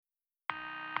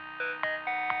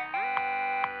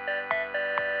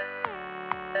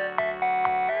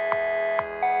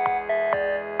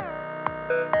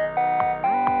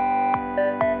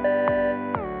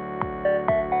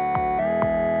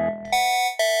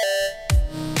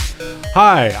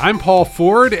Hi, I'm Paul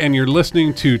Ford, and you're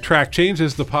listening to Track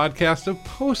Changes, the podcast of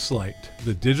Postlight,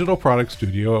 the digital product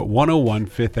studio at 101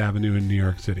 Fifth Avenue in New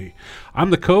York City. I'm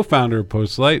the co-founder of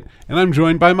Postlight, and I'm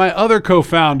joined by my other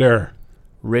co-founder,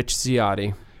 Rich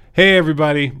Ziotti. Hey,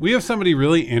 everybody. We have somebody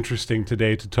really interesting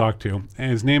today to talk to,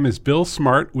 and his name is Bill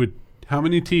Smartt with how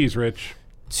many T's, Rich?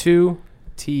 2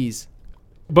 T's.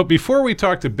 But before we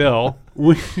talk to Bill,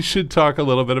 we should talk a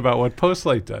little bit about what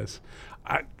Postlight does.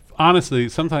 Honestly,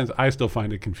 sometimes I still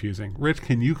find it confusing. Rich,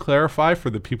 can you clarify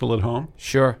for the people at home?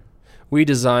 Sure. We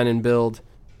design and build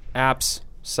apps,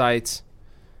 sites,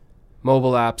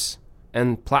 mobile apps,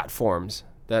 and platforms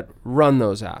that run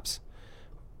those apps.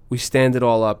 We stand it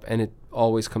all up, and it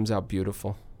always comes out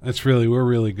beautiful. We're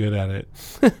really good at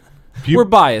it. We're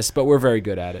biased, but we're very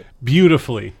good at it.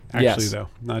 Beautifully, actually, Yes. though.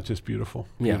 Not just beautiful.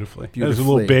 Yeah, Beautifully. There's a beautifully.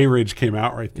 little Bay Ridge came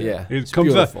out right there. Yeah, It it's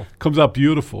comes beautiful. comes out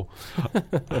beautiful.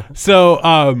 So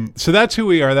that's who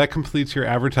we are. That completes your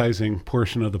advertising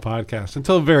portion of the podcast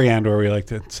until the very end, where we like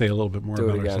to say a little bit more Do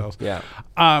it about again. ourselves.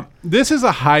 Yeah. This is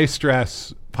a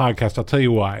high-stress podcast. I'll tell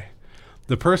you why.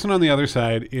 The person on the other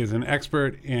side is an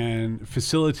expert and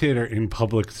facilitator in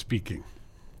public speaking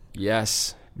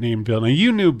Yes. named Bill. Now,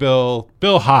 you knew Bill.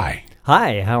 Bill, hi.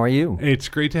 Hi, how are you? It's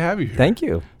great to have you here. Thank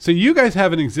you. So you guys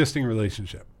have an existing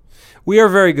relationship We are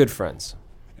very good friends,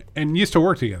 and used to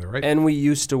work together, right? and we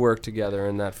used to work together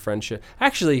in that friendship.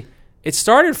 Actually, it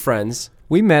started friends.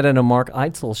 We met at a Mark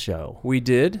Eitzel show. We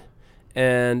did,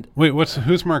 and Wait,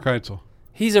 who's Mark Eitzel?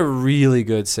 he's a really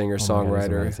good Oh my God,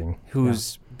 singer-songwriter he's amazing.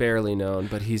 who's barely known,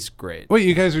 but he's great. Wait,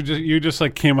 you guys just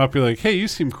like came up, you're like, hey, you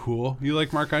seem cool. You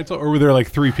like Mark Eitzel? Or were there like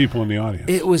 3 people in the audience?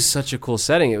 It was such a cool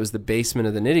setting. It was the basement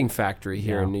of the Knitting Factory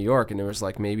here Yeah. in New York, and there was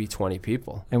like maybe 20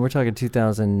 people. And we're talking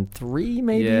 2003,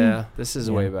 maybe? Yeah, this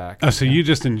is way back. So you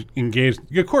just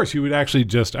engaged. Of course, you would actually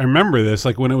I remember this,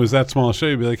 like when it was that small show,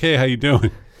 you'd be like, hey, how you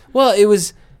doing? Well, he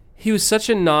was such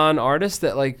a non-artist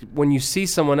that like when you see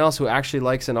someone else who actually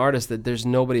likes an artist that there's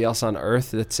nobody else on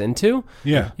earth that's into,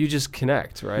 Yeah. you just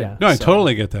connect, right? Yeah. No, I So-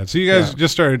 totally get that. So you guys Yeah.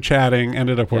 just started chatting,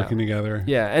 ended up Yeah. working together.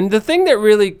 Yeah, and the thing that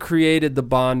really created the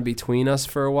bond between us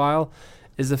for a while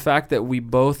is the fact that we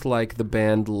both like the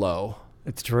band Low.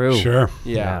 It's true. Sure.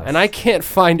 Yeah, Yes. and I can't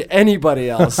to anybody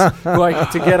else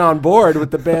to get on board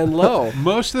with the band Low.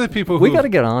 Most of the people We who got to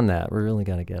get on that. We really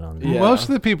got to get on that. Yeah. Most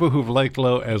of the people who've liked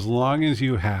Low as long as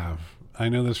you have, I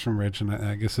know this from Rich, and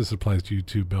I guess this applies to you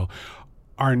too, Bill,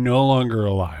 are no longer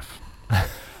alive.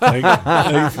 like,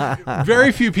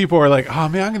 very few people are like, oh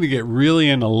man, I'm going to get really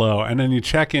into Low. And then you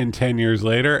check in 10 years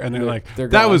later and they're like, they're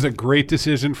that gone. was a great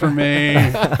decision for me.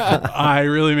 I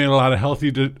really made a lot of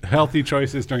healthy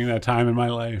choices during that time in my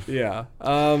life. Yeah,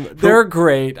 they're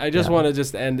great. I just want to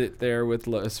just end it there with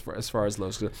Low, as far as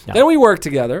Low's concerned. Yeah. Then we worked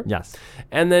together, Yes.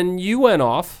 and then you went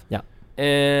off Yeah.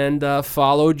 and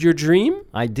followed your dream.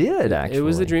 I did, actually. It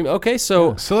was the dream. Okay,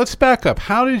 so So let's back up.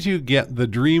 How did you get the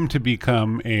dream to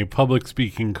become a public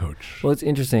speaking coach? Well, it's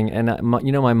interesting. And,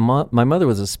 my mother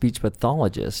was a speech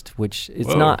pathologist, which is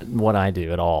Whoa. not what I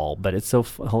do at all. But it's so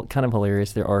kind of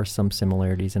hilarious. There are some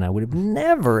similarities. And I would have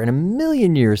never in a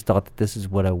million years thought that this is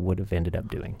what I would have ended up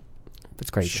doing. It's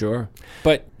crazy. sure,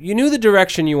 but you knew the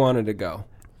direction you wanted to go.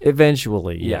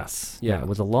 Eventually, Yeah. yes. Yeah. It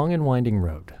was a long and winding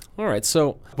road. All right,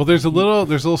 so Well, there's a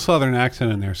little Southern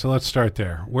accent in there, so let's start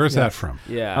there. Where's that from?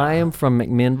 yeah, I am from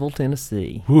McMinnville,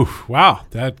 Tennessee. Oof, wow,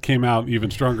 that came out even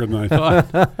stronger than I thought.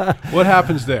 What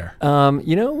happens there?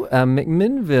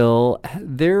 McMinnville,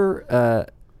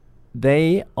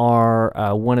 they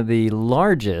are one of the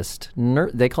largest,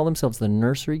 they call themselves the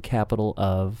nursery capital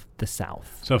of the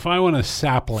South. So if I want a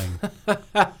sapling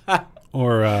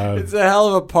or it's a hell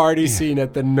of a party scene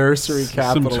at the nursery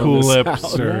some capital.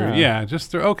 tulips in the or Yeah.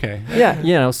 just okay.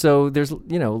 Yeah, so there's,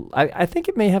 I think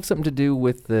it may have something to do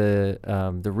with the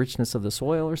richness of the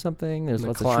soil or something. There's The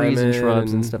lots of trees and climate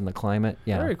shrubs and and- stuff in the climate.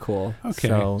 Yeah. Very cool. Okay.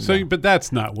 So, So, yeah. but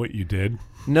that's not what you did.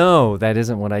 No, that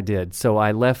isn't what I did. So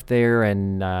I left there,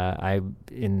 and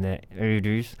in the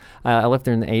 80s. I left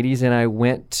there in the 80s, and I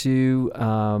went to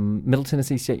Middle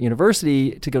Tennessee State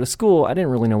University to go to school. I didn't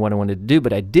really know what I wanted to do,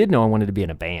 but I did know I wanted to be in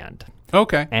a band.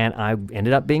 Okay. And I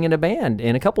ended up being in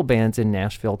a couple bands in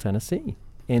Nashville, Tennessee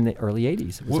in the early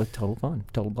 80s. It was a total fun,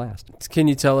 total blast. Can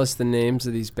you tell us the names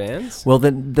of these bands? Well,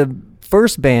 the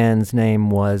first band's name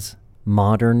was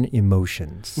Modern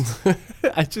Emotions.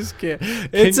 I just can't.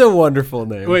 It's a wonderful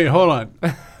name. Wait, hold on.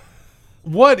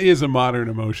 What is a modern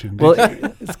emotion? Well,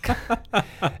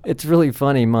 it's really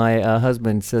funny. My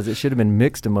husband says it should have been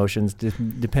mixed emotions,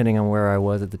 depending on where I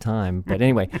was at the time. But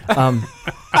anyway,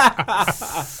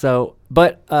 so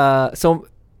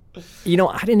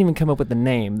I didn't even come up with the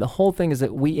name. The whole thing is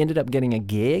that we ended up getting a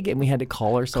gig and we had to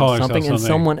call ourselves something, and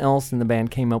someone else in the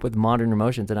band came up with Modern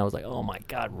Emotions, and I was like, oh my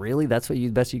God, really? That's what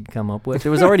best you could come up with?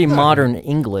 There was already Modern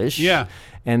English. Yeah.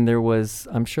 And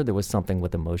I'm sure there was something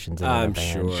with emotions in the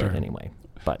band. Sure. Anyway.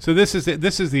 But So this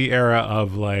is the era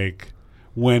of like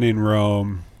When in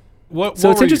Rome. It's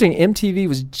interesting. MTV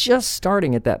was just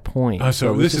starting at that point. Oh,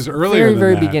 so this is earlier very, than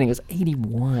very that. beginning. It was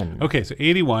 81. Okay, so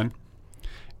 81.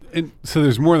 And so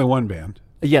there's more than one band.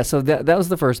 Yeah, so that was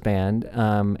the first band.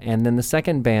 And then the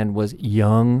second band was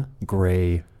Young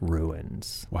Grey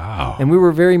Ruins. Wow. And we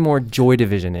were very more Joy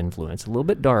Division influenced, a little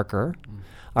bit darker.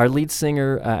 Our lead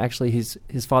singer, actually,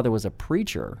 his father was a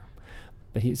preacher.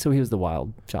 But he was the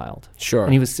wild child. Sure.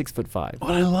 And he was 6'5".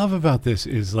 What I love about this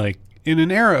is like in an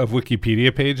era of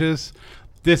Wikipedia pages,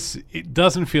 it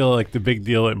doesn't feel like the big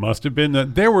deal it must have been.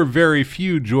 That there were very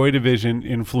few Joy Division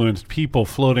influenced people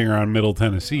floating around Middle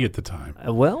Tennessee at the time.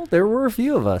 Well, there were a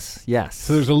few of us, yes.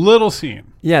 So there's a little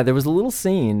scene. Yeah, there was a little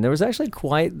scene. There was actually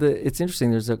it's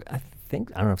interesting. I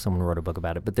don't know if someone wrote a book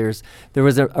about it, but there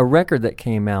was a record that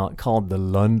came out called The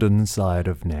London Side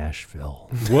of Nashville.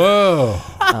 Whoa.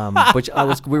 Which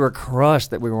we were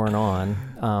crushed that we weren't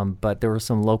on, but there were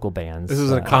some local bands. This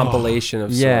was a compilation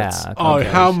of sorts.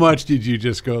 How much did you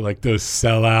just go like those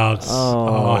sellouts?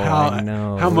 I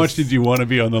know. How much did you want to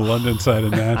be on the London side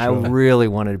of Nashville? I really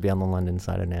wanted to be on the London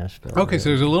side of Nashville. Okay, so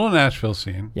there's a little Nashville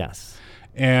scene. Yes.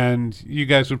 And you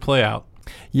guys would play out.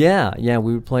 Yeah,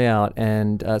 we would play out,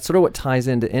 and sort of what ties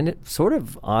into, and it sort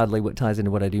of oddly what ties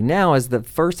into what I do now is the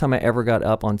first time I ever got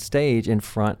up on stage in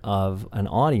front of an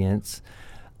audience,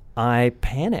 I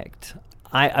panicked.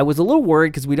 I was a little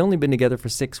worried because we'd only been together for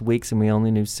 6 weeks and we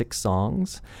only knew 6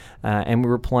 songs, and we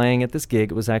were playing at this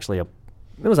gig. It was actually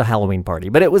it was a Halloween party,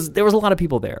 but there was a lot of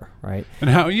people there, right?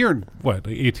 And you're what,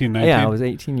 like 18, 19? Yeah, I was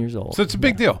 18 years old. So it's a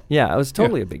big deal. Yeah, it was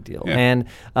totally a big deal. Yeah.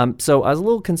 And so I was a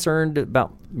little concerned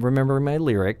about remembering my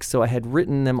lyrics, so I had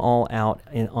written them all out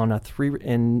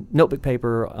in notebook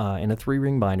paper in a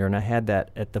 3-ring binder, and I had that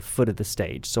at the foot of the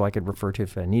stage so I could refer to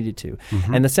if I needed to.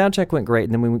 Mm-hmm. And the sound check went great,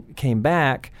 and then when we came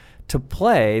back to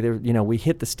play, we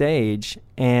hit the stage,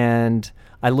 and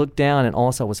I looked down, and all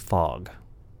I saw was fog.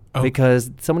 Oh. Because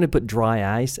someone had put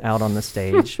dry ice out on the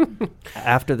stage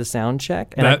after the sound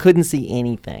check, and I couldn't see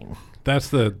anything. That's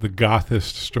the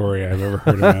gothest story I've ever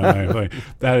heard in my life. Like,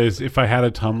 that is, if I had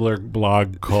a Tumblr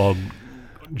blog called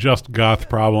Just Goth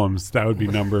Problems, that would be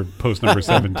post number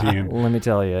 17. Let me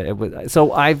tell you, it was.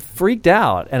 So I freaked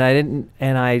out, and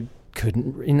I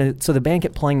couldn't. So the band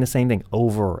kept playing the same thing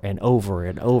over and over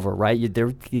and over. Right?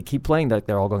 You keep playing that.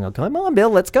 They're all going, "Come on, Bill,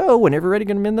 let's go!" Whenever you're ready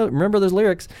to remember those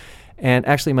lyrics. And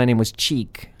actually, my name was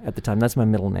Cheek at the time. That's my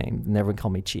middle name. They never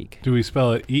called me Cheek. Do we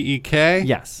spell it EEK?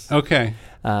 Yes. Okay.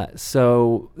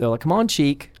 So they're like, come on,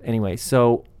 Cheek. Anyway,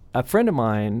 so a friend of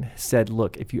mine said,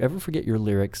 look, if you ever forget your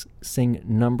lyrics, sing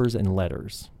numbers and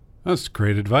letters. That's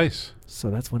great advice.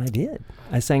 So that's what I did.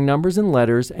 I sang numbers and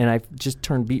letters, and I just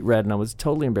turned beet red, and I was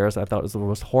totally embarrassed. I thought it was the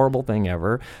most horrible thing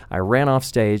ever. I ran off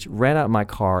stage, ran out of my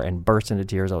car, and burst into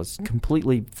tears. I was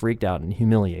completely freaked out and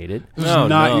humiliated.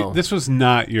 This was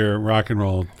not your rock and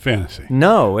roll fantasy.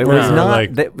 No, it was not.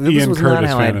 Like this was not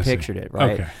how fantasy. I pictured it,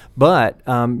 right? Okay. But,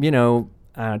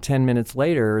 10 minutes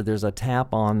later, there's a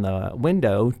tap on the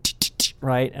window,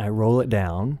 right? And I roll it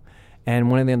down,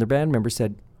 and one of the other band members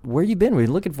said, where you been? We're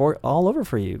looking for all over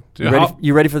for you.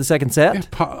 You ready for the second set?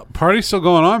 Yeah, party's still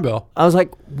going on, Bill. I was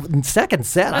like, second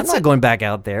set? I'm not going back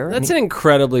out there. That's an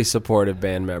incredibly supportive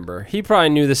band member. He probably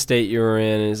knew the state you were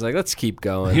in, and he's like, let's keep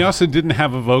going. He also didn't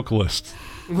have a vocalist.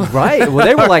 Right. Well,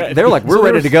 they were like, we're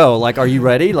ready to go. Like, are you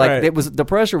ready? Like, right. It was, the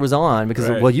pressure was on because,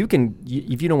 well, if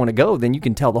you don't want to go, then you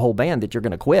can tell the whole band that you're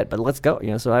going to quit, but let's go.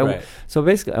 So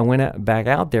basically I went back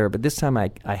out there, but this time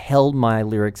I held my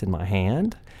lyrics in my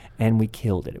hand. And we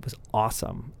killed it. It was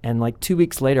awesome. And like 2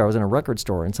 weeks later, I was in a record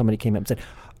store, and somebody came up and said,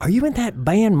 are you in that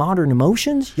band Modern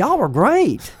Emotions? Y'all were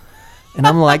great. And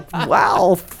I'm like,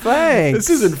 wow, thanks. This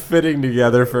isn't fitting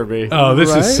together for me. Oh, this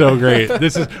is so great.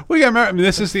 This is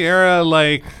this is the era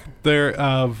like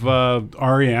of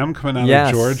REM coming out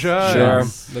of Georgia. Sure,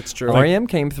 that's true. REM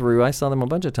came through. I saw them a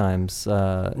bunch of times.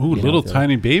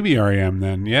 Tiny baby REM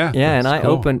then. Yeah. Yeah, and I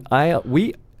opened.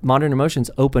 Modern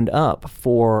Emotions opened up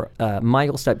for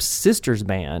Michael Stipe's sister's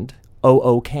band,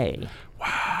 OOK.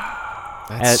 Wow.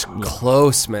 That's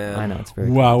close, man. I know, it's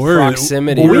very close. We're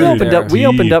proximity. Well, we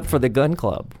opened up for the Gun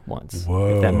Club once.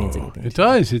 Whoa. If that means anything. It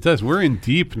does. We're in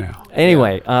deep now.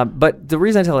 Anyway, but the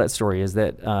reason I tell that story is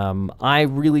that I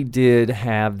really did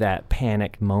have that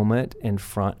panic moment in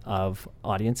front of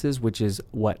audiences, which is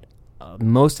what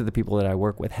most of the people that I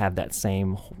work with have that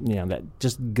same, that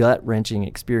just gut-wrenching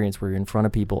experience where you're in front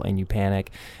of people and you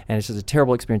panic, and it's just a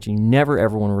terrible experience. You never,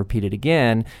 ever want to repeat it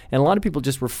again. And a lot of people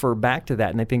just refer back to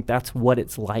that, and they think that's what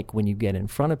it's like when you get in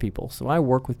front of people. So I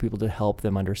work with people to help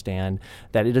them understand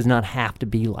that it does not have to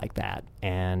be like that,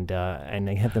 and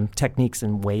they have them techniques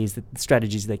and ways,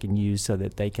 strategies they can use so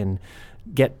that they can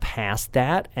get past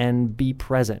that and be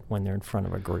present when they're in front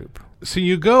of a group. So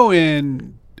you go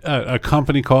in, a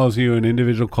company calls you, an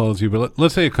individual calls you, but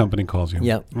let's say a company calls you.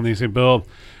 Yep. And they say, Bill,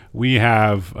 we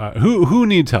have, who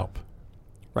needs help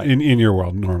in your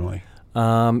world normally?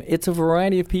 It's a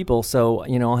variety of people. So,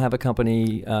 I'll have a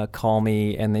company call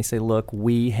me and they say, look,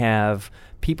 we have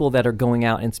people that are going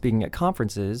out and speaking at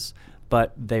conferences,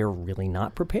 but they're really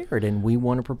not prepared, and we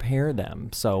want to prepare them.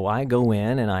 So I go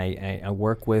in and I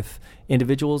work with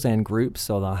individuals and groups.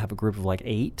 So I'll have a group of like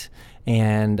 8,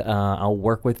 and I'll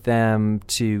work with them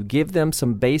to give them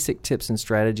some basic tips and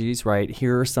strategies, right?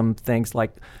 Here are some things,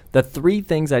 like the 3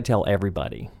 things I tell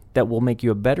everybody that will make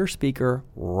you a better speaker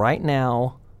right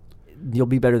now. You'll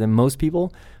be better than most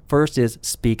people. First is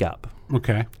speak up.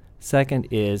 Okay. Second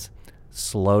is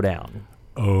slow down.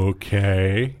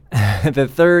 Okay. The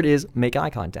third is make eye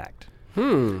contact.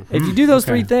 If you do those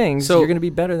 3 things, you're going to be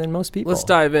better than most people. Let's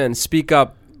dive in. Speak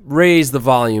up. Raise the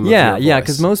volume of your voice. Yeah,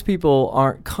 because most people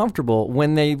aren't comfortable.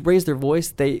 When they raise their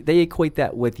voice, they equate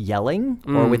that with yelling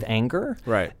or with anger.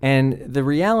 Right. And the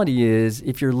reality is,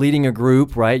 if you're leading a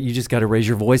group, right, you just got to raise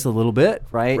your voice a little bit,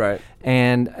 right? Right.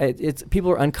 And it's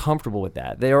people are uncomfortable with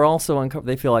that. They are also uncomfortable.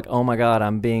 They feel like, oh my God,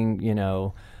 I'm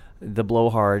being, the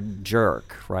blowhard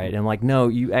jerk, right? And like, no,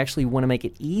 you actually want to make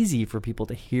it easy for people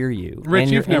to hear you. Rich,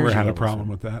 and you've never energy had a levels. problem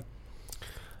with that.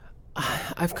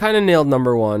 I've kind of nailed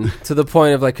number 1 to the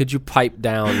point of like, could you pipe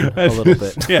down a little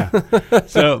bit? Yeah.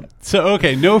 So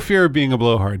okay, no fear of being a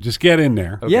blowhard. Just get in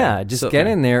there. Okay. Yeah, just get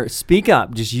in there, speak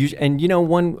up. Just use, and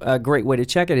one great way to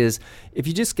check it is if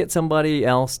you just get somebody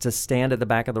else to stand at the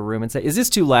back of the room and say, "Is this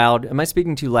too loud? Am I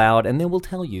speaking too loud?" And then we'll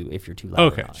tell you if you're too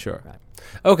loud. Okay, or not. sure. Right.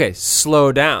 Okay,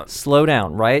 slow down. Slow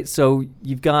down, right? So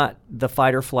you've got the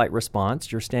fight or flight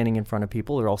response. You're standing in front of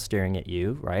people. They're all staring at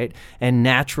you, right? And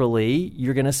naturally,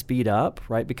 you're going to speed up,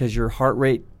 right? Because your heart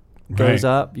rate goes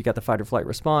up. You got the fight or flight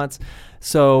response.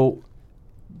 So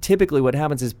typically what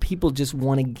happens is people just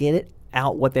want to get it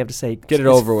out, what they have to say. Get it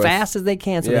over with. As fast as they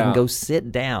can so they can go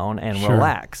sit down and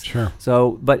relax. Sure.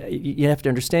 So, but you have to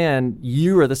understand,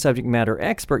 you are the subject matter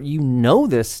expert. You know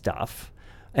this stuff.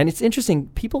 And it's interesting,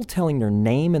 people telling their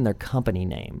name and their company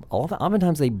name,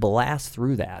 oftentimes they blast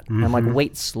through that. And I'm like,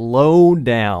 wait, slow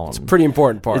down. It's a pretty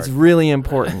important part. It's really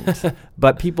important.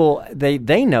 But people,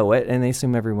 they know it, and they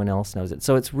assume everyone else knows it.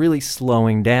 So it's really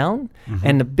slowing down.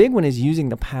 And the big one is using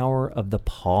the power of the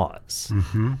pause.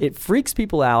 It freaks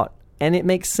people out, and it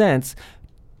makes sense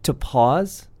to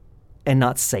pause and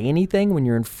not say anything when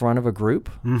you're in front of a group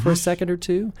for a second or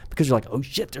two, because you're like, oh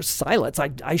shit, there's silence.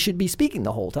 I should be speaking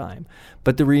the whole time.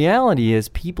 But the reality is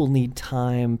people need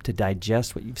time to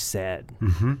digest what you've said.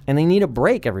 And they need a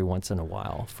break every once in a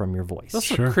while from your voice. It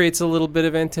also creates a little bit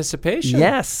of anticipation.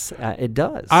 Yes, it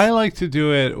does. I like to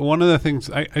do it. One of the things,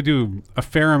 I do a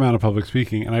fair amount of public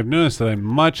speaking, and I've noticed that I'm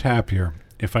much happier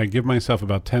if I give myself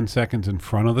about 10 seconds in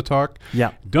front of the talk.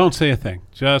 Yeah. Don't say a thing.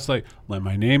 Just like let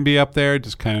my name be up there.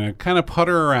 Just kind of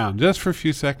putter around just for a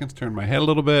few seconds. Turn my head a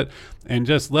little bit, and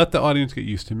just let the audience get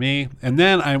used to me. And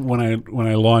then when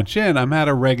I launch in, I'm at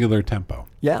a regular tempo.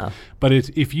 Yeah. But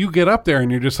it's if you get up there and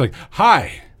you're just like,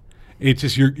 hi, it's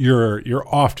just you're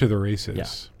off to the races.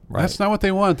 Yeah, right. That's not what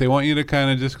they want. They want you to kind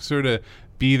of just sort of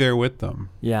be there with them.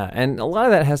 Yeah, and a lot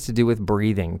of that has to do with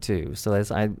breathing too. So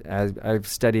I've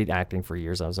studied acting for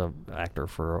years. I was an actor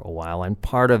for a while, and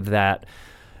part of that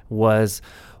was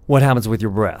what happens with your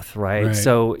breath, right?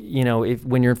 So,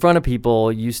 when you're in front of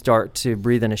people, you start to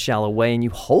breathe in a shallow way and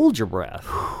you hold your breath.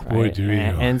 Boy, do you.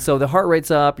 And so the heart rate's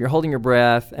up, you're holding your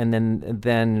breath, and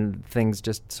then things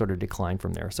just sort of decline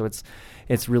from there. So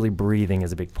it's really breathing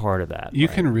is a big part of that. You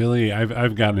can really,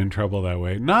 I've gotten in trouble that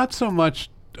way. Not so much.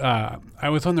 I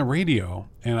was on the radio,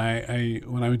 and I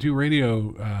when I would do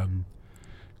radio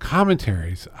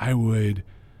commentaries, I would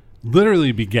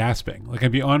literally be gasping. Like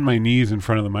I'd be on my knees in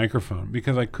front of the microphone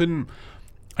because I couldn't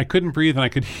breathe, and I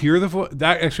could hear the voice.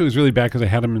 That actually was really bad because I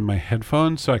had them in my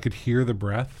headphones, so I could hear the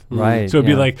breath. Right. So it'd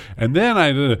be like, and then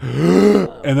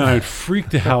and then I'd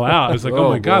freak the hell out. I was like, oh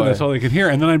my God, that's all I could hear.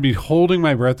 And then I'd be holding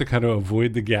my breath to kind of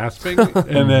avoid the gasping.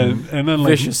 and then like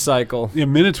vicious cycle. Yeah,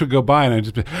 minutes would go by, and I'd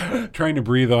just be trying to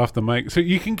breathe off the mic. So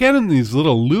you can get in these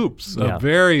little loops of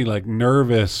very like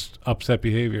nervous, upset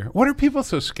behavior. What are people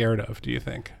so scared of, do you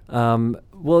think?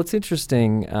 Well, it's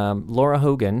interesting. Laura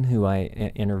Hogan, who I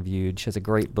interviewed, she has a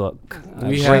great book.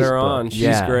 We had her on.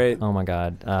 She's great. Oh, my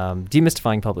God.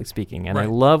 Demystifying Public Speaking. And I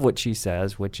love what she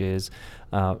says, which is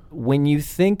when you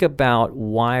think about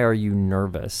why are you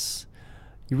nervous,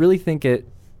 you really think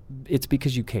it's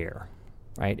because you care,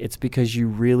 right? It's because you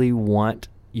really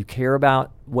you care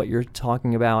about what you're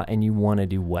talking about and you want to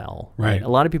do well. Right. A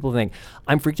lot of people think,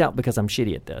 I'm freaked out because I'm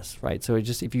shitty at this, right? So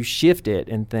if you shift it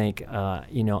and think,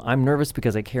 I'm nervous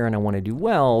because I care and I want to do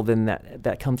well, then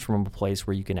that comes from a place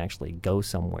where you can actually go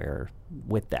somewhere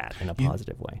with that in a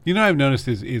positive way. I've noticed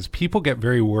is people get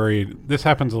very worried. This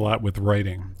happens a lot with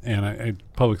writing and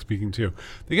public speaking too.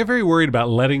 They get very worried about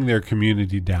letting their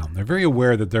community down. They're very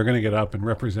aware that they're going to get up and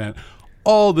represent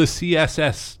all the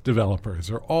CSS developers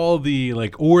or all the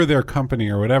or their company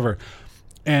or whatever.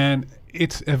 And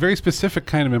it's a very specific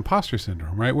kind of imposter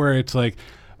syndrome, right? Where it's like,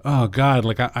 oh God,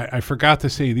 I forgot to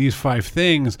say these 5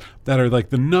 things that are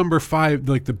the number 5,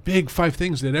 the big 5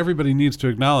 things that everybody needs to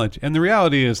acknowledge. And the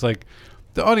reality is the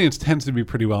audience tends to be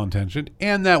pretty well-intentioned,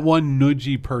 and that one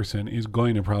nudgy person is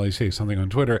going to probably say something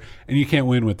on Twitter, and you can't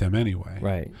win with them anyway.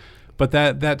 Right. But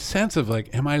that sense of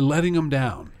am I letting them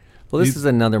down? Well, this is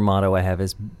another motto I have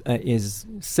is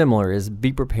similar, is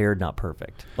be prepared, not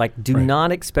perfect. Do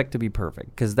not expect to be perfect,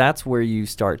 because that's where you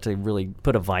start to really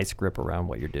put a vice grip around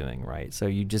what you're doing, right? So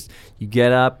you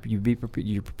get up,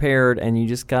 you're prepared, and you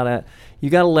just gotta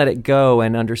let it go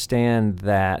and understand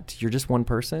that you're just one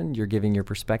person. You're giving your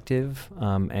perspective,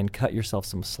 and cut yourself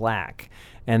some slack.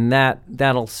 And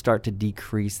that'll start to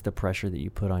decrease the pressure that you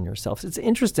put on yourself. It's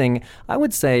interesting. I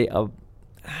would say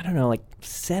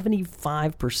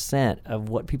 75% of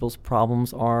what people's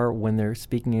problems are when they're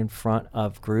speaking in front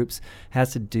of groups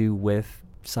has to do with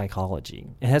psychology.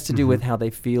 It has to do with how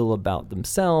they feel about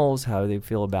themselves, how they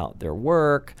feel about their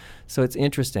work. So it's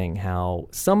interesting how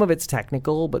some of it's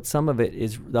technical, but some of it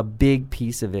is, a big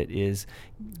piece of it is,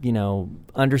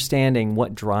 understanding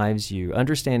what drives you,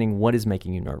 understanding what is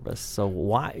making you nervous. So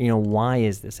why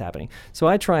is this happening? So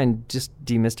I try and just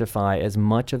demystify as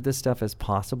much of this stuff as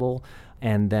possible.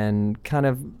 And then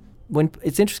when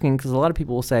it's interesting because a lot of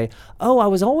people will say, oh, I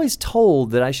was always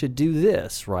told that I should do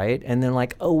this, right? And then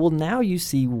oh, well, now you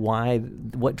see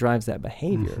what drives that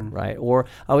behavior, right? Or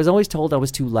I was always told I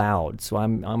was too loud, so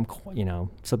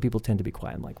so people tend to be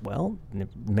quiet. I'm well,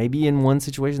 maybe in one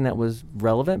situation that was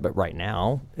relevant, but right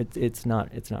now it's not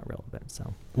relevant.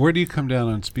 So where do you come down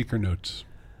on speaker notes?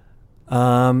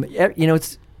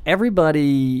 It's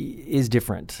everybody is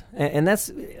different, and that's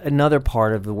another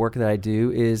part of the work that I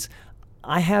do is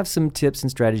I have some tips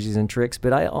and strategies and tricks,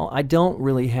 but I don't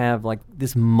really have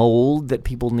this mold that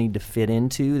people need to fit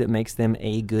into that makes them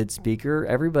a good speaker.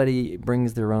 Everybody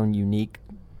brings their own unique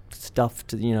stuff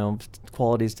to,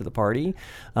 qualities to the party.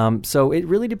 So it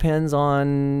really depends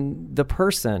on the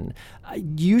person.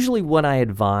 Usually what I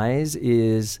advise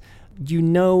is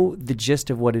the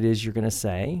gist of what it is you're going to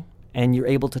say, and you're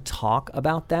able to talk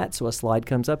about that. So a slide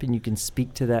comes up and you can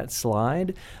speak to that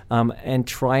slide, and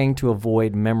trying to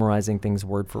avoid memorizing things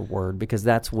word for word, because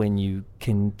that's when you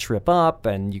can trip up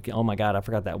and you can, oh my God, I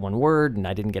forgot that one word and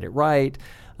I didn't get it right.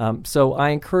 So I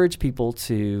encourage people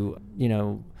to,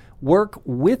 work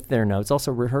with their notes,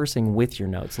 also rehearsing with your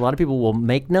notes. A lot of people will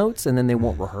make notes and then they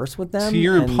won't rehearse with them. So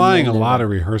you're implying a lot of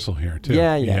rehearsal here too.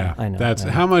 Yeah, I know. That's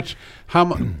how much,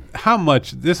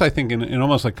 this I think in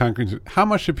almost like concrete, how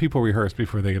much should people rehearse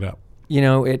before they get up?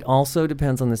 It also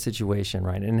depends on the situation,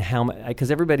 right? And how,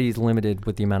 because everybody's limited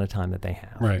with the amount of time that they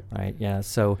have. Right. Right. Yeah.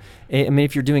 So,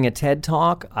 if you're doing a TED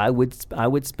Talk, I would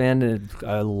spend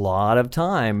a lot of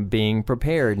time being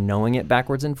prepared, knowing it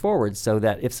backwards and forwards, so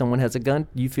that if someone has a gun,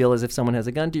 you feel as if someone has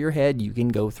a gun to your head, you can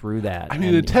go through that. I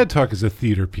mean, a TED Talk is a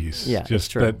theater piece. Yeah,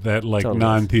 just true. that totally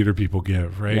non-theater people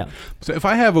give, right? Yeah. So if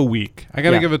I have a week, I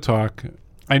got to give a talk.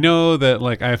 I know that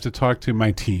I have to talk to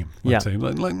my team. Let's say, we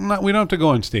don't have to go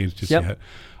on stage just yet.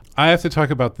 I have to talk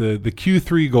about the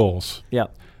Q3 goals. Yeah,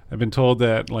 I've been told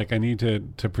that I need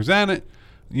to present it.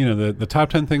 The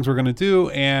top 10 things we're going to do,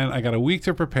 and I got a week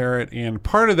to prepare it. And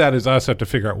part of that is us have to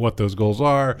figure out what those goals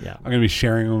are. Yeah. I'm going to be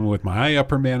sharing them with my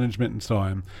upper management and so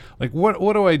on.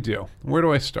 What do I do? Where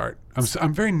do I start?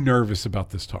 I'm very nervous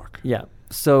about this talk. Yeah.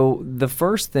 So the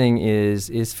first thing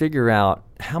is figure out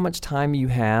how much time you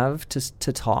have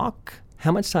to talk,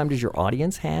 how much time does your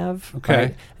audience have? Okay.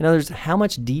 Right? In other words, how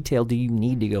much detail do you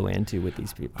need to go into with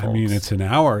these people? I mean, it's an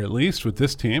hour at least with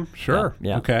this team. Sure.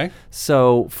 Yeah. Okay.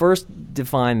 So first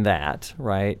define that,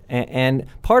 right? And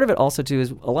part of it also too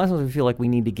is a lot of times we feel like we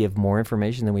need to give more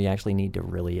information than we actually need to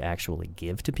really actually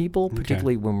give to people,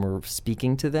 particularly when we're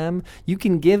speaking to them. You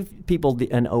can give people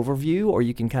an overview, or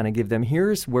you can kind of give them,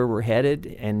 here's where we're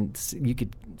headed, and you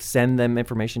could send them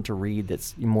information to read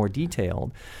that's more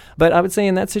detailed. But I would say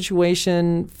in that situation,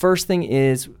 first thing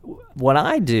is what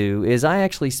I do is I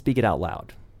actually speak it out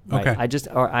loud. Right?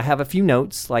 Okay. I have a few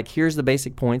notes, like here's the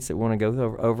basic points that we want to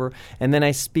go over, and then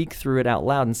I speak through it out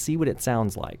loud and see what it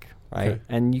sounds like. Right. Okay.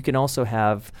 And you can also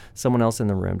have someone else in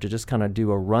the room to just kind of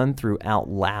do a run through out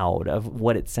loud of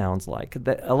what it sounds like.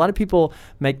 A lot of people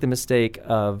make the mistake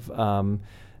of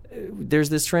there's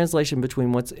this translation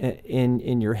between what's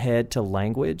in your head to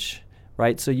language.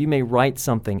 Right, so you may write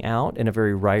something out in a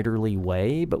very writerly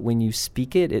way, but when you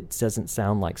speak it, it doesn't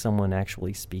sound like someone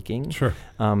actually speaking. Sure.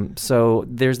 So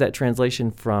there's that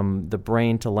translation from the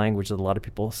brain to language that a lot of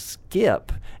people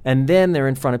skip, and then they're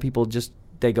in front of people, just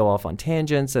they go off on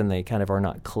tangents and they kind of are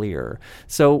not clear.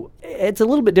 So it's a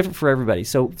little bit different for everybody.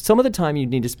 So some of the time you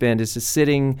need to spend is just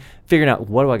sitting, figuring out,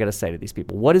 what do I got to say to these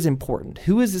people? What is important?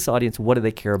 Who is this audience? What do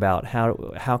they care about?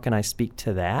 How can I speak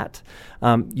to that?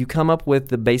 You come up with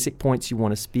the basic points you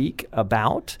want to speak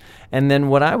about. And then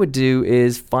what I would do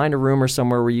is find a room or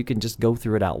somewhere where you can just go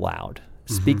through it out loud.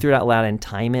 Speak through it out loud and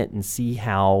time it and see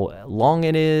how long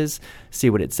it is,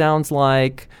 see what it sounds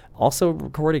like. Also,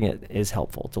 recording it is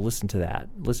helpful to listen to that,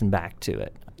 listen back to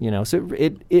it. So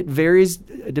it varies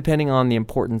depending on the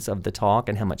importance of the talk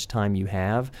and how much time you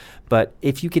have. But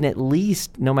if you can at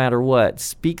least, no matter what,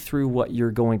 speak through what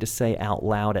you're going to say out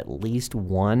loud at least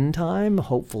one time,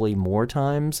 hopefully more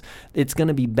times, it's going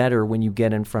to be better when you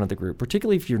get in front of the group,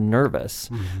 particularly if you're nervous,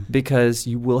 because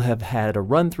you will have had a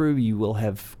run through, you will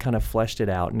have kind of fleshed it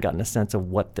out and gotten a sense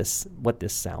of what this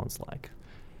sounds like.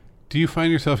 Do you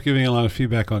find yourself giving a lot of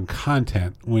feedback on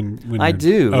content when I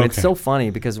do? Okay. It's so funny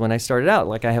because when I started out,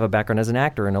 like I have a background as an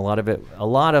actor, and a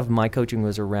lot of my coaching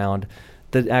was around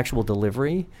the actual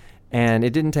delivery, and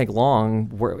it didn't take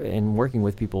long in working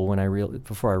with people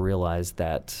before I realized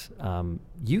that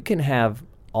you can have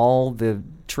all the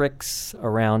tricks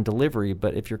around delivery,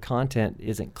 but if your content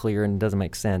isn't clear and doesn't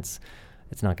make sense,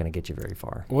 it's not going to get you very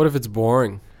far. What if it's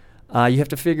boring? You have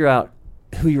to figure out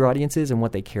who your audience is and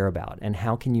what they care about, and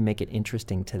how can you make it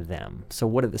interesting to them. So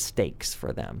what are the stakes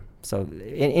for them? So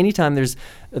anytime there's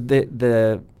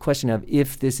the question of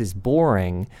if this is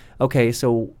boring, okay,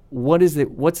 so what's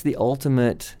the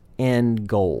ultimate end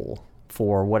goal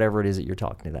for whatever it is that you're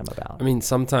talking to them about? I mean,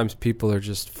 sometimes people are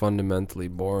just fundamentally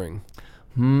boring.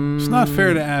 It's not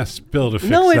fair to ask Bill to fix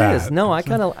that. No, it is. No, it's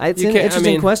an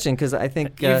interesting question because I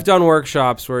think you've done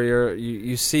workshops where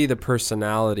you see the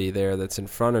personality there that's in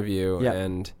front of you,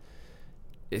 and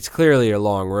it's clearly a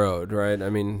long road, right? I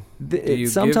mean,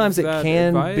 sometimes it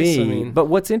can advice? be. But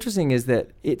what's interesting is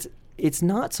that it's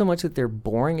not so much that they're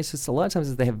boring. It's just a lot of times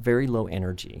that they have very low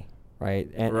energy. Right?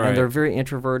 And they're very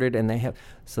introverted, and they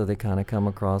kind of come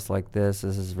across like this.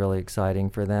 This is really exciting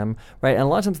for them, right? And a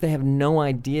lot of times they have no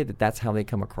idea that that's how they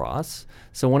come across.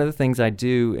 So one of the things I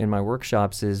do in my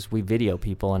workshops is we video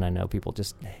people, and I know people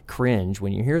just cringe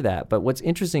when you hear that. But what's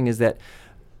interesting is that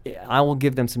I will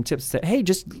give them some tips. Say, hey,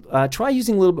 just try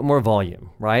using a little bit more volume,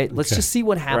 right? Let's just see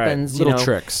what happens. Little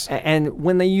tricks. And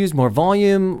when they use more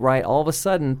volume, right, all of a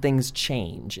sudden things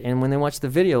change. And when they watch the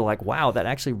video, like, wow, that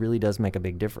actually really does make a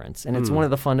big difference. And it's one of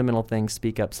the fundamental things: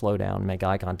 speak up, slow down, make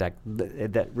eye contact.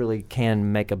 That really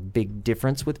can make a big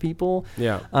difference with people.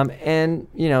 Yeah. And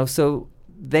so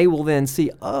they will then see,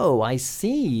 oh, I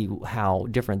see how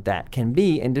different that can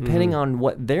be. And depending on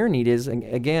what their need is,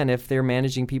 again, if they're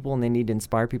managing people and they need to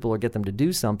inspire people or get them to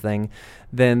do something,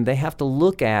 then they have to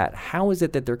look at how is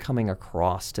it that they're coming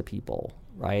across to people,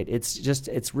 right?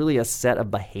 It's really a set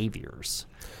of behaviors.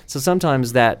 So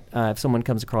sometimes that if someone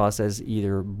comes across as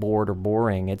either bored or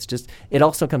boring, it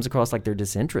also comes across like they're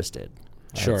disinterested.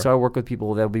 Right? Sure. So I work with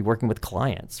people that'll be working with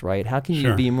clients, right? How can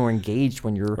you be more engaged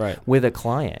when you're with a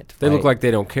client? They look like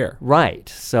they don't care. Right.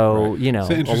 So,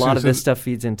 a lot of So this stuff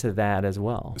feeds into that as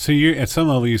well. So you, at some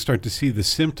level, you start to see the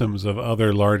symptoms of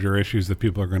other larger issues that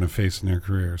people are going to face in their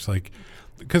careers. Like,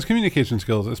 because communication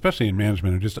skills, especially in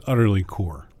management, are just utterly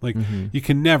core. Like, you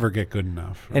can never get good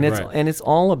enough. And it's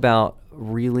all about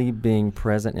really being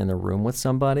present in the room with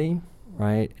somebody.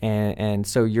 Right, and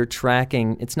so you're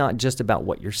tracking. It's not just about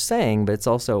what you're saying, but it's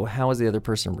also how is the other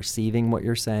person receiving what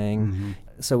you're saying.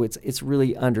 So it's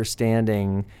really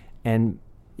understanding, and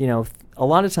a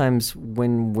lot of times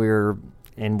when we're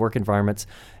in work environments,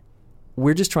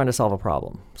 we're just trying to solve a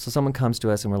problem. So someone comes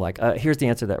to us and we're like, here's the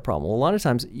answer to that problem. Well, a lot of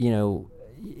times,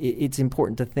 it's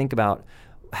important to think about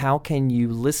how can you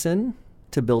listen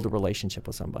to build a relationship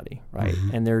with somebody, right?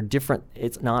 Mm-hmm. And they're different.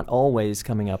 It's not always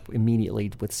coming up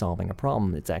immediately with solving a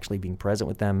problem. It's actually being present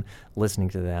with them, listening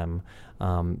to them.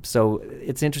 So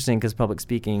it's interesting because public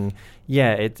speaking,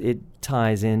 it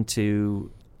ties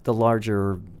into the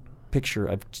larger picture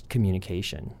of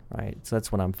communication, right? So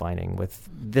that's what I'm finding with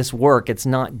this work. It's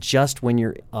not just when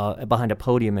you're behind a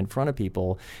podium in front of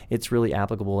people. It's really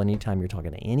applicable anytime you're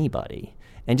talking to anybody.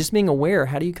 And just being aware,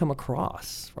 how do you come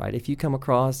across, right? If you come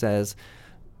across as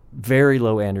very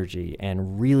low energy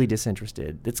and really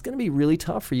disinterested, it's going to be really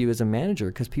tough for you as a manager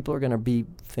because people are going to be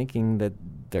thinking that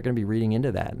they're going to be reading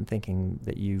into that and thinking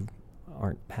that you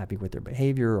aren't happy with their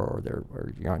behavior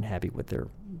or you aren't happy with their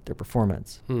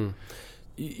performance.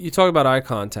 You talk about eye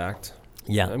contact.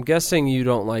 Yeah. I'm guessing you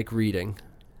don't like reading.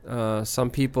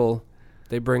 Some people,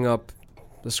 they bring up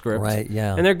the script. Right,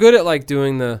 yeah. And they're good at like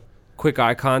doing the quick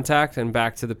eye contact and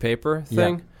back to the paper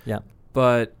thing. Yeah.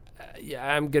 But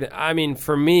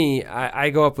for me,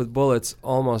 I go up with bullets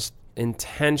almost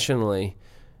intentionally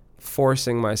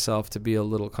forcing myself to be a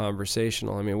little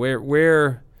conversational. I mean,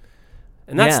 where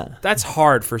and that's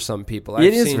hard for some people. I've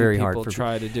is seen very people hard for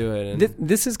try to do it. And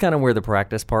this is kind of where the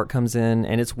practice part comes in,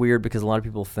 and it's weird because a lot of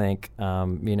people think,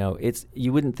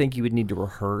 you wouldn't think you would need to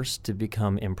rehearse to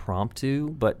become impromptu,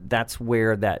 but that's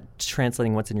where that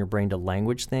translating what's in your brain to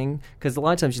language thing. Because a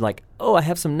lot of times you're like, oh, I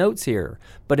have some notes here,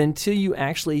 but until you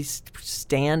actually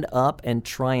stand up and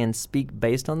try and speak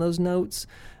based on those notes,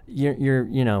 you're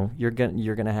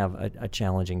gonna have a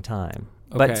challenging time.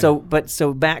 Okay. But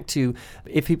so back to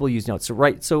if people use notes.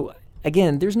 So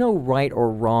again, there's no right or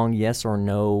wrong, yes or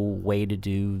no way to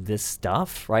do this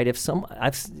stuff, right? If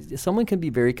someone can be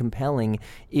very compelling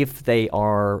if they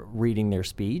are reading their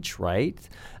speech, right?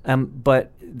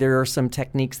 But there are some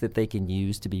techniques that they can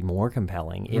use to be more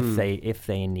compelling if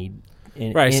they need.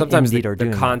 Right. Sometimes the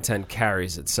doing content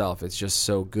carries itself. It's just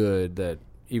so good that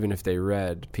even if they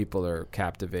read, people are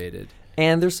captivated.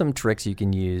 And there's some tricks you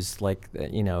can use, like,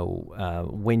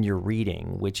 when you're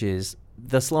reading, which is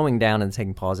the slowing down and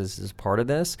taking pauses is part of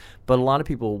this. But a lot of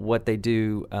people, what they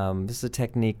do, this is a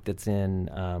technique that's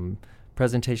in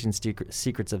Presentation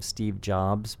Secrets of Steve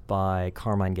Jobs by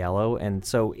Carmine Gallo. And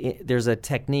so there's a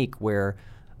technique where,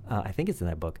 I think it's in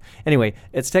that book. Anyway,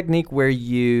 it's a technique where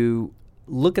you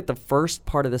look at the first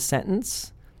part of the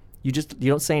sentence. You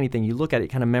don't say anything. You look at it,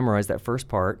 kind of memorize that first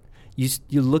part.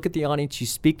 You look at the audience, you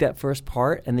speak that first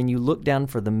part, and then you look down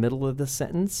for the middle of the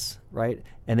sentence, right?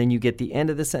 And then you get the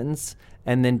end of the sentence,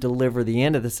 and then deliver the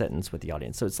end of the sentence with the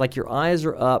audience. So it's like your eyes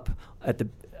are up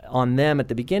on them at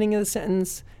the beginning of the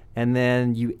sentence, and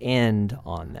then you end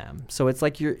on them. So it's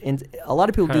like a lot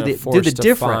of people do the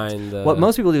different. What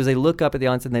most people do is they look up at the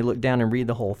audience and they look down and read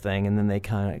the whole thing, and then they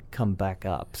kind of come back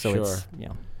up. So sure. So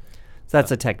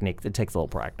that's a technique that takes a little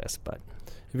practice. But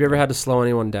have you ever had to slow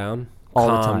anyone down? All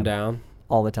Calm the time. Down?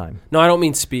 All the time. No, I don't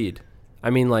mean speed. I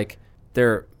mean like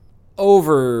they're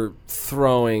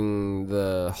overthrowing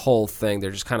the whole thing.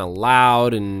 They're just kind of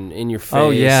loud and in your face.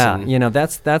 Oh yeah,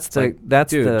 that's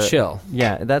chill.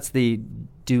 Yeah, that's the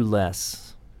do less.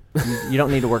 You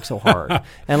don't need to work so hard.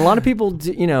 And a lot of people,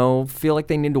 feel like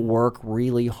they need to work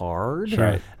really hard.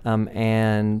 Right.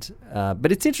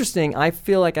 But it's interesting. I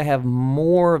feel like I have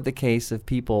more of the case of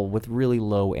people with really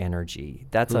low energy.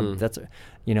 That's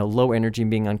low energy and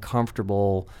being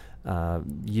uncomfortable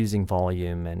using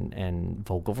volume and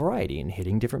vocal variety and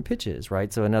hitting different pitches,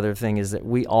 right? So another thing is that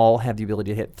we all have the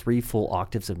ability to hit 3 full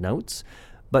octaves of notes.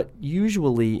 But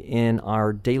usually in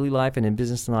our daily life and in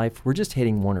business life, we're just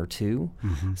hitting 1 or 2.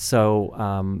 Mm-hmm. So,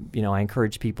 I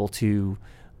encourage people to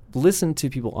listen to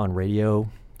people on radio,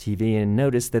 TV, and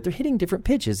notice that they're hitting different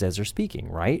pitches as they're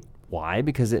speaking, right? Why?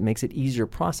 Because it makes it easier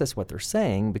to process what they're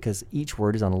saying because each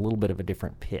word is on a little bit of a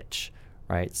different pitch,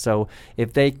 right? So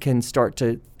if they can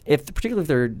particularly if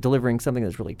they're delivering something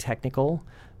that's really technical,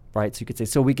 right? So you could say,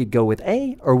 so we could go with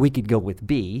A or we could go with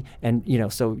B. And,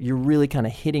 so you're really kind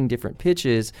of hitting different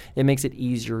pitches. It makes it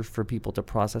easier for people to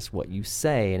process what you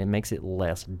say, and it makes it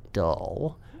less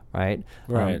dull, right?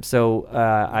 Right. It's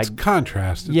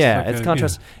contrast. It's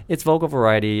contrast. Yeah. It's vocal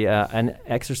variety. An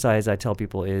exercise I tell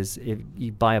people is if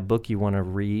you buy a book you want to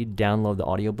read, download the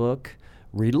audiobook,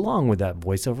 read along with that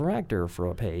voiceover actor for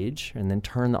a page, and then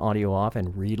turn the audio off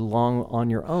and read along on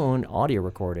your own, audio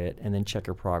record it, and then check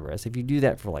your progress. If you do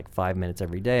that for like 5 minutes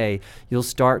every day, you'll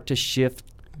start to shift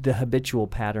the habitual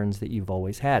patterns that you've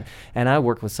always had. And I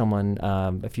worked with someone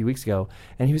a few weeks ago,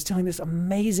 and he was telling this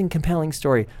amazing, compelling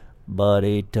story. but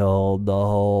he told the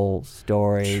whole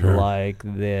story Sure. like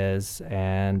this.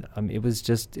 And it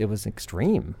was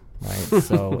extreme, right?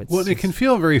 So it's Well, it can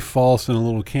feel very false and a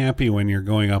little campy when you're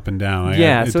going up and down.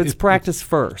 so it's practice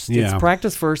first. Yeah. It's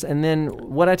practice first, and then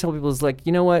what I tell people is like,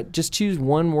 you know what? Just choose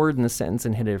one word in the sentence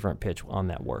and hit a different pitch on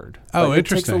that word. Oh, Like,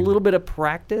 interesting. It takes a little bit of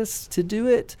practice to do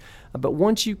it, but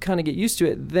once you kind of get used to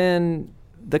it, then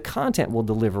the content will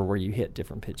deliver where you hit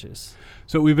different pitches.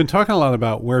 So we've been talking a lot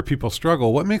about where people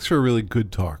struggle. What makes for a really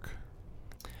good talk?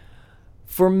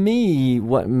 For me,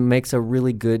 what makes a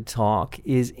really good talk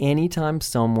is anytime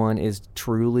someone is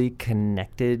truly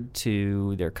connected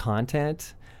to their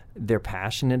content, they're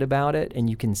passionate about it, and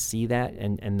you can see that,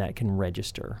 and that can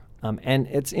register. And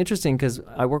it's interesting because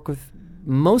I work with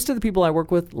most of the people I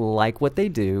work with like what they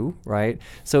do, right?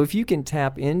 So if you can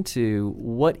tap into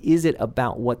what is it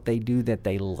about what they do that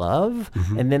they love,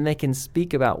 and then they can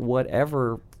speak about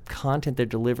whatever content they're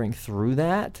delivering through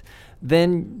that,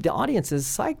 then the audience is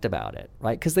psyched about it,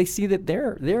 right? Because they see that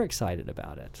they're excited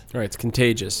about it. Right, it's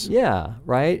contagious. Yeah,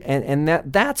 right. And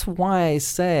that's why I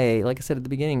say, like I said at the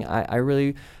beginning, I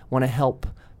really want to help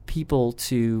people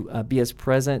to be as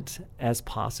present as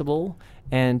possible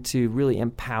and to really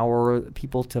empower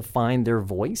people to find their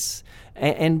voice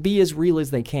and be as real as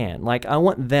they can. Like, I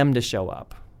want them to show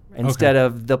up instead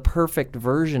of the perfect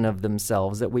version of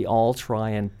themselves that we all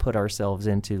try and put ourselves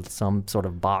into some sort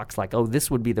of box, like, oh,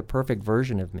 this would be the perfect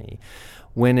version of me.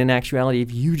 When in actuality,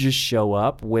 if you just show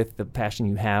up with the passion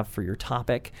you have for your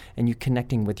topic and you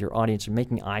connecting with your audience and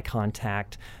making eye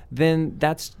contact, then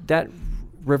that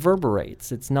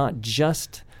reverberates. It's not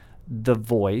just the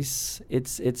voice,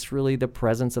 it's really the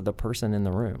presence of the person in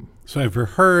the room. So I've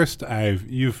rehearsed.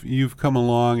 You've come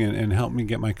along and helped me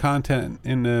get my content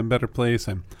in a better place.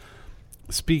 I'm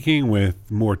speaking with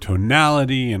more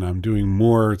tonality, and I'm doing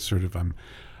more sort of.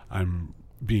 I'm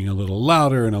being a little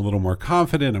louder and a little more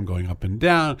confident. I'm going up and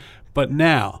down. But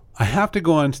now I have to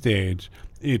go on stage.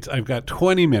 I've got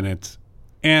 20 minutes,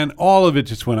 and all of it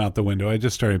just went out the window. I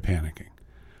just started panicking.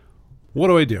 What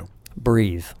do I do?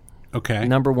 Breathe. Okay.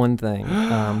 Number one thing.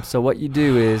 So what you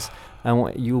do is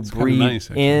you breathe nice,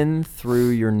 actually. in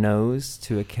through your nose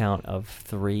to a count of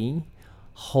 3,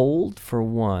 hold for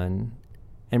 1,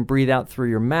 and breathe out through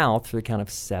your mouth for a count of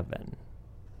 7.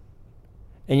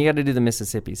 And you got to do the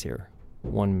Mississippis here.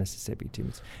 1 Mississippi, 2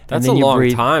 Mississippi. That's and a then you long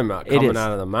breathe. time It coming is.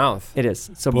 out of the mouth. It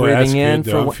is. So Boy, that's breathing in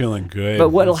good, for though. I'm feeling good. But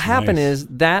what'll That's happen nice. is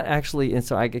that actually, and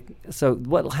so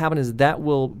what'll happen is that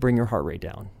will bring your heart rate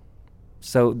down.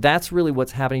 So that's really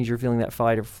what's happening is you're feeling that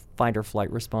fight or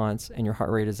flight response, and your heart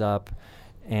rate is up.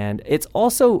 And it's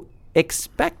also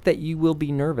expect that you will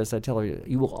be nervous. I tell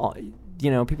you will.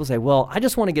 People say, "Well, I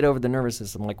just want to get over the nervous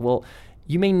system." Like, well,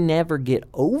 you may never get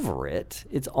over it.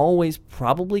 It's always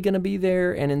probably going to be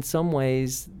there, and in some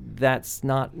ways, that's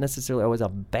not necessarily always a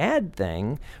bad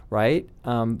thing, right?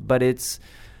 But it's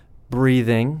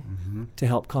breathing to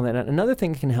help calm that down. Another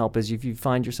thing that can help is if you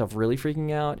find yourself really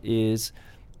freaking out is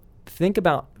think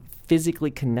about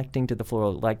physically connecting to the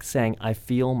floor, like saying, I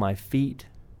feel my feet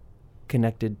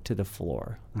connected to the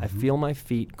floor. I feel my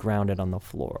feet grounded on the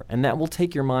floor. And that will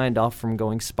take your mind off from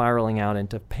going spiraling out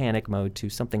into panic mode to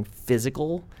something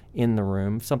physical in the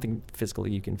room, something physical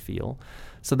you can feel.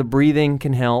 So the breathing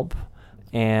can help,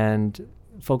 and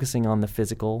focusing on the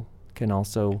physical can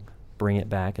also bring it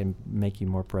back and make you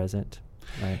more present.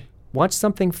 Right. Watch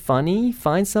something funny.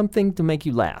 Find something to make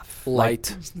you laugh.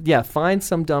 Light. Find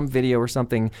some dumb video or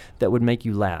something that would make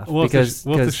you laugh. We'll have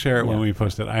to share it yeah. when we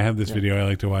post it. I have this video I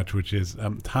like to watch, which is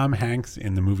Tom Hanks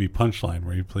in the movie Punchline,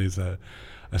 where he plays a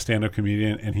stand-up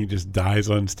comedian, and he just dies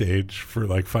on stage for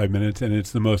like 5 minutes, and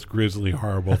it's the most grisly,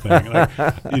 horrible thing. Like,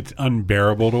 it's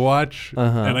unbearable to watch.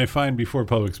 And I find before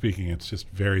public speaking, it's just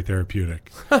very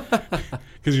therapeutic.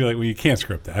 Because you're like, well, you can't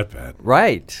script that bad.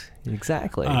 Right.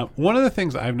 Exactly. One of the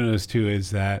things I've noticed, too, is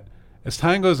that as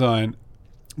time goes on,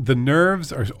 the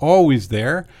nerves are always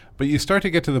there, but you start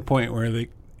to get to the point where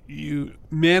you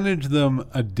manage them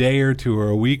a day or two or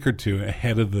a week or two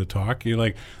ahead of the talk. You're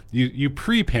like, you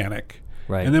pre-panic.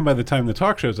 Right. And then by the time the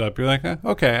talk shows up, you're like,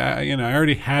 okay, I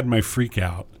already had my freak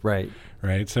out. Right.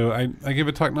 Right. So I gave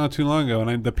a talk not too long ago,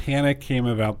 and the panic came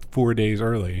about 4 days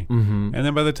early. And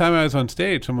then by the time I was on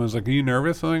stage, someone was like, are you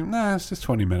nervous? I'm like, nah, it's just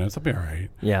 20 minutes. I'll be all right.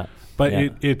 Yeah. But yeah.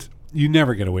 it's you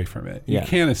never get away from it. Yeah. You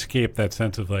can't escape that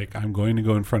sense of like, I'm going to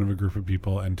go in front of a group of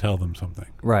people and tell them something.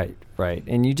 Right.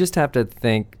 And you just have to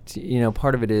think,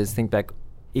 part of it is think back,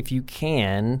 if you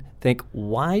can, think,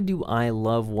 why do I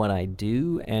love what I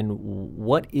do, and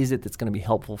what is it that's going to be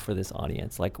helpful for this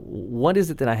audience? Like, what is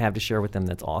it that I have to share with them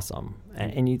that's awesome?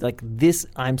 And you like this,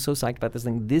 I'm so psyched about this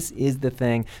thing. This is the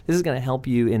thing. This is going to help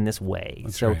you in this way.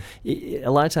 That's so right. a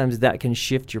lot of times that can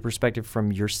shift your perspective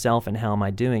from yourself and how am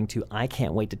I doing to I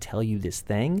can't wait to tell you this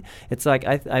thing. It's like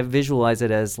I visualize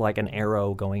it as like an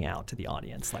arrow going out to the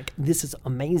audience. Like, this is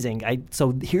amazing.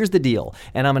 So here's the deal.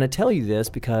 And I'm going to tell you this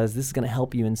because this is going to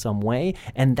help you in some way.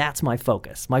 And that's my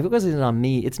focus. My focus isn't on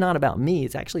me. It's not about me.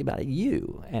 It's actually about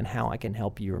you and how I can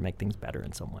help you or make things better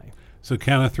in some way. So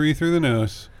count of 3 through the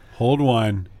nose, hold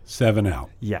 1, 7 out.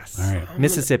 Yes. All right.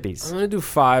 Mississippi's. I'm going to do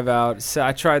 5 out. So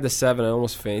I tried the 7. I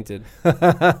almost fainted.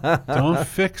 Don't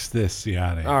fix this,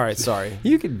 Yachty. All right, sorry.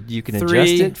 You can 3,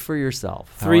 adjust it for yourself.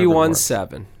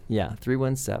 317. Yeah,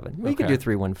 317. We could Okay. do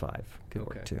 315. Could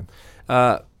work too.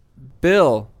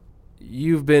 Bill,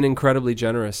 you've been incredibly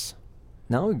generous.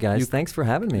 No, guys, thanks for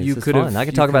having me. you This is could've- fun. I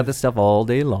could you talk about could've- this stuff all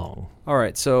day long. All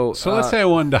right, so So let's say I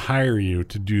wanted to hire you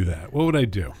to do that. What would I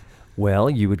do? Well,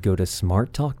 you would go to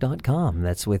smarttalk.com.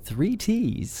 That's with 3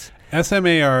 T's.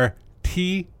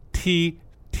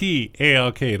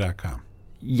 SMARTTTALK.com.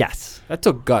 Yes. that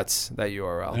took guts, that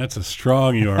URL. That's a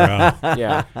strong URL.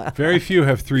 Yeah. Very few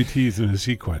have 3 T's in a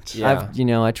sequence. Yeah.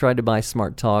 I tried to buy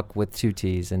Smart Talk with 2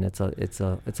 T's, and it's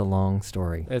a long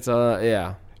story. It's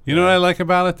yeah. You know what I like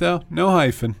about it, though? No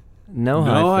hyphen. No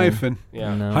No hyphen. hyphen.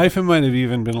 Yeah. No. Hyphen might have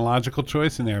even been a logical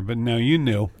choice in there, but no, you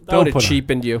knew. That would have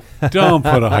cheapened you. Don't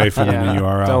put a hyphen in Yeah, the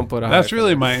URL. don't put a That's hyphen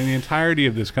really in. in the entirety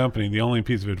of this company, the only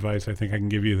piece of advice I think I can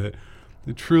give you that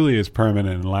truly is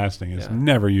permanent and lasting is Yeah.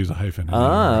 never use a hyphen in the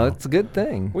URL. It's a good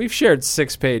thing. We've shared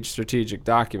 6-page strategic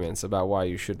documents about why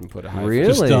you shouldn't put a hyphen. Really?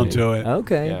 Just don't do it.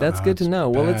 Okay, Yeah. that's good to That's know.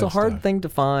 Well, it's a bad hard stuff. thing to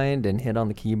find and hit on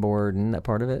the keyboard and that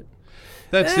part of it.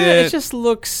 That's It it. just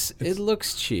looks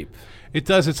cheap. It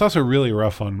does. It's also really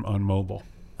rough on mobile.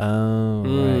 Oh,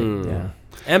 right. Yeah.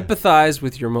 Empathize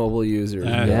with your mobile users.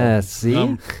 Yes. See?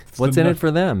 it's What's the in nu- it for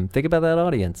them? Think about that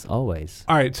audience always.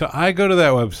 All right, so I go to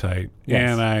that website,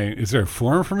 Yes. and is there a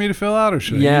form for me to fill out, or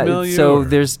should I Yeah, email you? so or-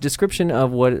 there's description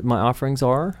of what my offerings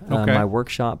are, Okay. my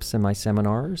workshops and my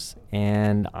seminars,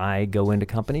 and I go into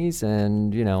companies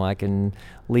and, I can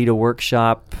lead a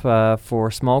workshop for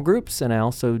small groups, and I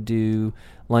also do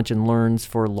lunch and learns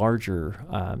for larger,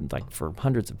 like for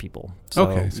hundreds of people. So,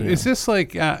 okay, so is this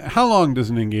like, how long does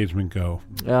an engagement go?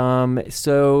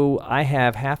 So I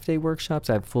have half-day workshops,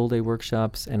 I have full-day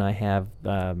workshops, and I have,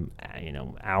 I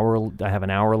have an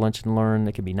hour lunch and learn.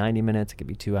 It could be 90 minutes, it could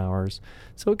be 2 hours.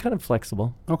 So it's kind of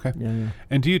flexible. Okay. Yeah.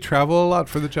 And do you travel a lot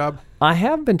for the job? I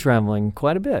have been traveling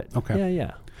quite a bit. Okay.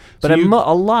 Yeah. So But you-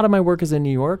 a lot of my work is in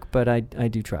New York, but I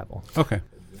do travel. Okay.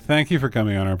 Thank you for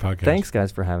coming on our podcast. Thanks,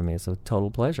 guys, for having me. It's a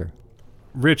total pleasure.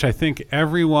 Rich, I think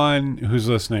everyone who's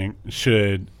listening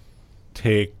should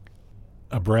take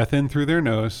a breath in through their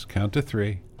nose, count to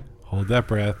 3, hold that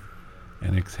breath,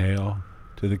 and exhale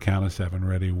to the count of 7.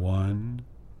 Ready? 1,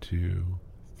 2,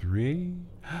 3.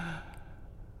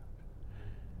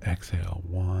 Exhale.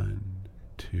 1,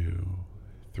 2,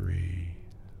 3,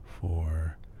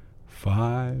 4,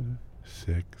 5,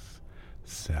 6,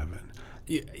 7.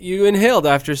 You inhaled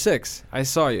after 6. I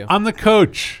saw you. I'm the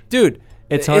coach. Dude,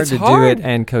 It's hard to do it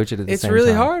and coach it at the It's same time.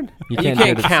 really hard. You You can't do it can't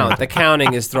at the same count. time. The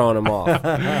counting is throwing them off. All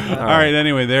right.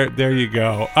 Anyway, there you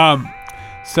go.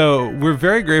 So we're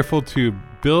very grateful to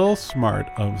Bill Smartt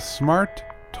of Smart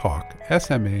Talk,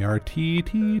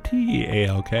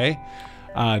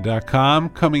 SMARTTTALK.com,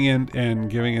 coming in and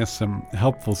giving us some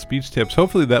helpful speech tips.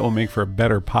 Hopefully that will make for a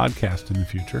better podcast in the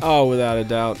future. Oh, without a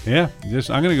doubt. Yeah,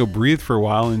 I'm going to go breathe for a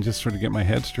while and just sort of get my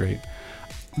head straight.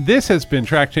 This has been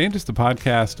Track Changes, the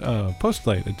podcast of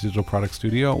Postlight, a digital product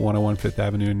studio at 101 Fifth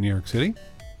Avenue in New York City.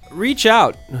 Reach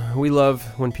out. We love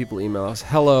when people email us.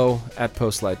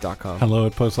 hello@postlight.com.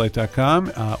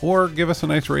 Hello@postlight.com, or give us a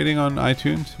nice rating on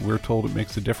iTunes. We're told it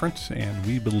makes a difference, and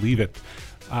we believe it.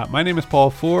 My name is Paul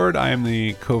Ford. I am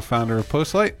the co-founder of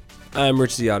Postlight. I'm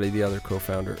Rich Ziotti, the other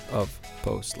co-founder of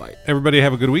Postlight. Everybody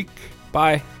have a good week.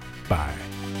 Bye. Bye.